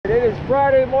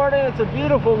Friday morning. It's a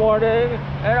beautiful morning,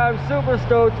 and I'm super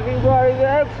stoked to be riding the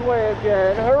X-Way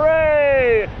again.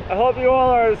 Hooray! I hope you all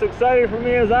are as excited for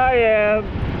me as I am.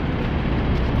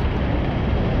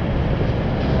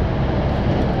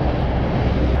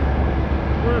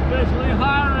 We're officially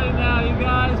high right now, you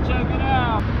guys. Check it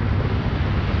out.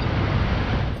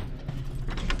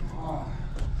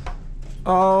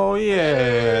 Oh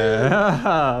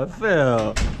yeah,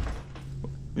 Phil.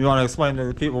 You want to explain to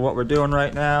the people what we're doing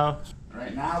right now?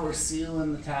 Right now we're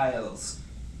sealing the tiles.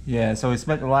 Yeah, so we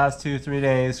spent the last 2-3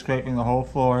 days scraping the whole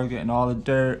floor, getting all the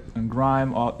dirt and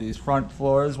grime off these front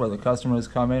floors where the customers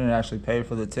come in and actually pay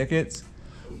for the tickets.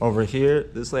 Over here,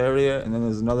 this area, and then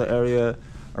there's another area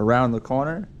around the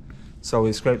corner. So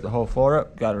we scraped the whole floor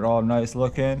up, got it all nice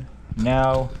looking.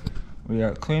 Now we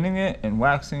are cleaning it and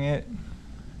waxing it.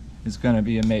 It's gonna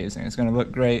be amazing. It's gonna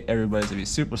look great. Everybody's gonna be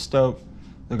super stoked.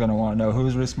 They're gonna wanna know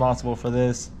who's responsible for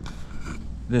this.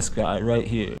 This guy right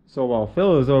here. So while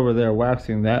Phil is over there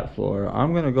waxing that floor,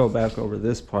 I'm gonna go back over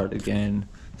this part again,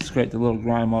 scrape the little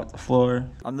grime off the floor.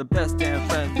 I'm the best damn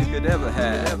friend you could ever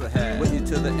have. With you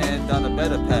to the end on a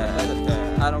better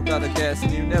path. I don't got a gas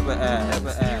and you never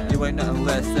ask. You ain't nothing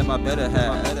less than my better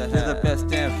half. You're the best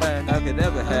damn friend I could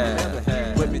ever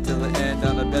have. With me till the end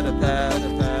on a better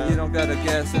path. You don't got a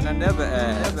gas and I never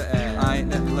ask. I ain't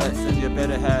nothing less than your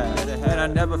better half. And I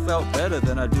never felt better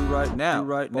than I do right now.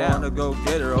 Born a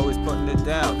go-getter, always putting it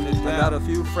down. I got a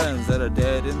few friends that are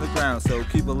dead in the ground, so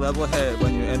keep a level head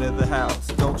when you enter the house.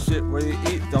 Don't shit where you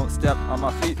eat, don't step on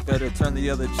my feet. Better turn the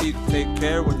other cheek, take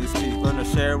care when you speak. Learn to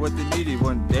share with the needy,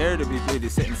 wouldn't dare to be greedy.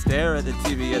 Sit and stare at the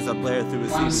TV as I blare through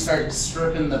his Want to start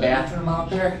stripping the bathroom out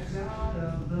there?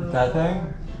 That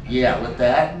thing? Yeah, with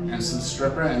that and some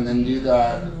stripper, and then do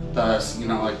the you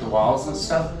know, like the walls and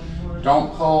stuff.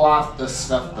 Don't pull off the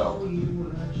stuff though.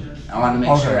 I want to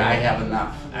make sure I have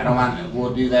enough. I don't want.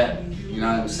 We'll do that. You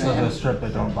know what I'm saying? So just strip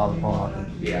it, don't bother pull off it.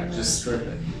 Yeah, just strip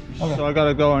it. Okay. So I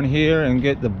gotta go in here and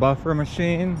get the buffer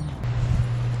machine.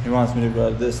 He wants me to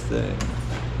grab this thing.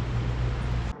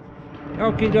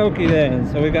 Okie dokie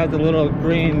then. So we got the little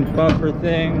green buffer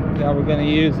thing that we're gonna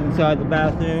use inside the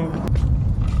bathroom.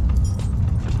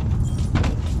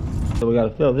 So we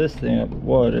gotta fill this thing up with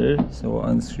water. So we'll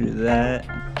unscrew that.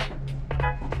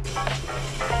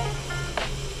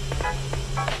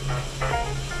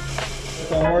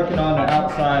 So I'm working on the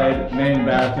outside main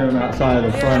bathroom outside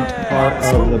of the front part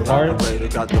of the park.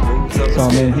 So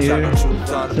I'm in here,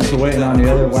 since we're waiting on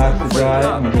the other wax to dry,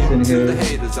 I'm just in here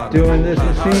doing this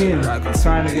machine,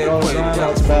 trying to get all the grime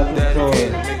out the bathroom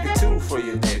floor.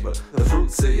 The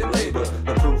fruits of your labor,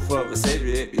 the proof of a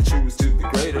savior if you choose to be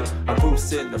greater. I'm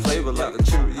boosting the flavor like a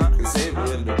chew you can savor.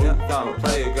 In the booth I'm a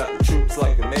player, got the troops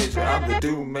like a major. I'm the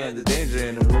doom and the danger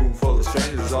in a room full of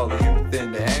strangers. All the youth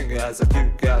in the anger as I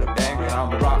puke out a banger.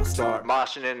 I'm a rock star,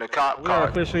 moshing in the cop car. We are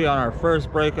officially on our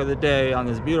first break of the day on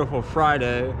this beautiful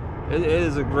Friday. It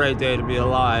is a great day to be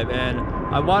alive, and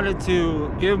I wanted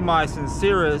to give my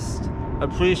sincerest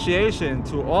appreciation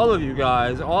to all of you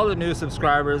guys, all the new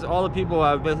subscribers, all the people who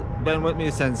have been with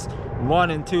me since 1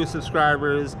 and 2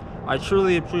 subscribers. I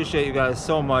truly appreciate you guys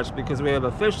so much because we have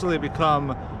officially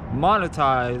become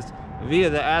monetized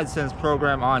via the AdSense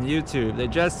program on YouTube. They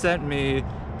just sent me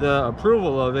the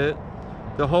approval of it.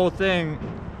 The whole thing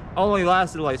only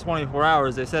lasted like 24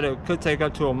 hours. They said it could take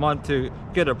up to a month to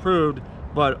get approved,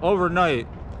 but overnight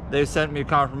they sent me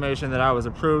confirmation that I was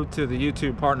approved to the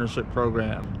YouTube partnership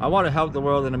program. I want to help the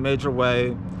world in a major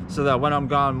way so that when I'm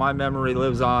gone, my memory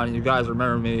lives on and you guys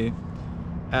remember me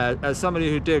as somebody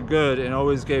who did good and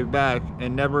always gave back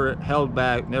and never held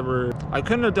back, I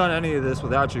couldn't have done any of this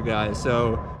without you guys,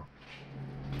 so.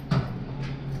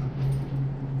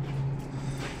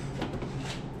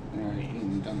 Alright, you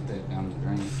can dump that down the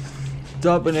drain.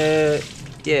 Dumping it.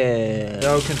 Yeah.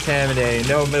 No contaminating,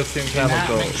 no mixing chemicals.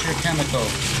 Do not mix your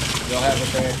chemicals. You'll have a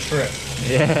bad trip.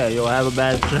 Yeah, you'll have a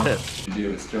bad trip. You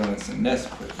do is throw in some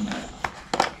Nesquik now.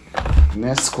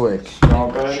 Nesquik.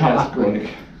 Strawberry Chocolate.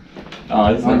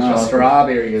 Oh, it's not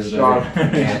strawberry is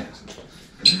strawberry.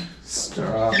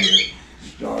 Strawberry.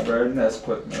 Strawberry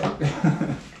Nesquik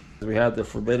milk. We have the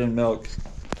forbidden milk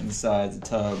inside the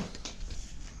tub.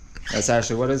 That's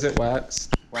actually, what is it, wax?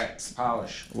 Wax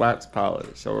polish. Wax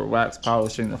polish. So we're wax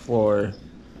polishing the floor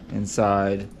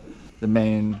inside the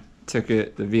main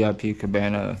ticket, the VIP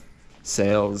Cabana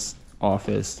sales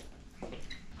office.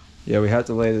 Yeah, we have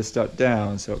to lay this stuff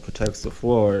down so it protects the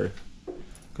floor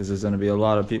because there's going to be a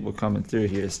lot of people coming through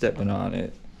here stepping on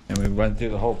it. And we went through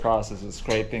the whole process of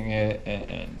scraping it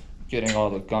and getting all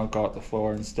the gunk off the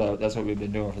floor and stuff. That's what we've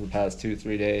been doing for the past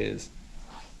 2-3 days.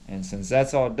 And since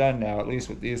that's all done now, at least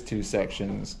with these two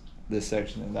sections, this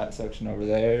section and that section over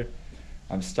there,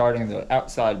 I'm starting the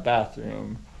outside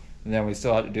bathroom, and then we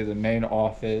still have to do the main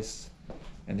office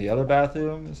and the other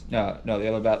bathrooms. No, the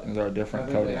other bathrooms are a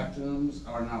different coating. Bathrooms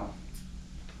or no?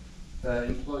 The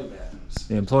employee bathrooms.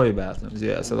 The employee bathrooms,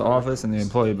 yeah. So the office and the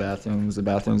employee bathrooms, the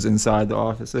bathrooms inside the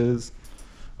offices.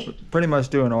 We're pretty much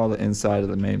doing all the inside of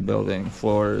the main building,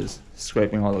 floors,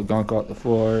 scraping all the gunk off the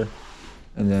floor,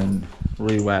 and then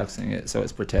re-waxing it so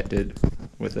it's protected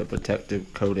with a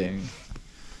protective coating.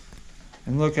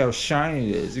 And look how shiny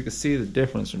it is. You can see the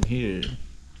difference from here.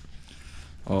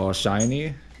 Oh,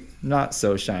 shiny? Not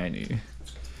so shiny.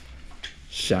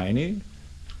 Shiny?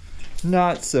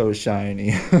 Not so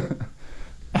shiny.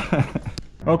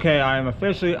 Okay, I am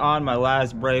officially on my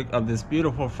last break of this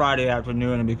beautiful Friday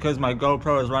afternoon, and because my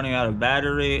GoPro is running out of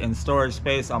battery and storage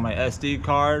space on my SD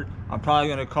card, I'm probably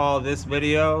going to call this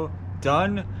video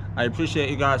done. I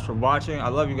appreciate you guys for watching. I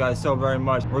love you guys so very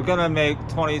much. We're going to make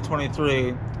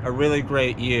 2023 a really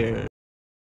great year.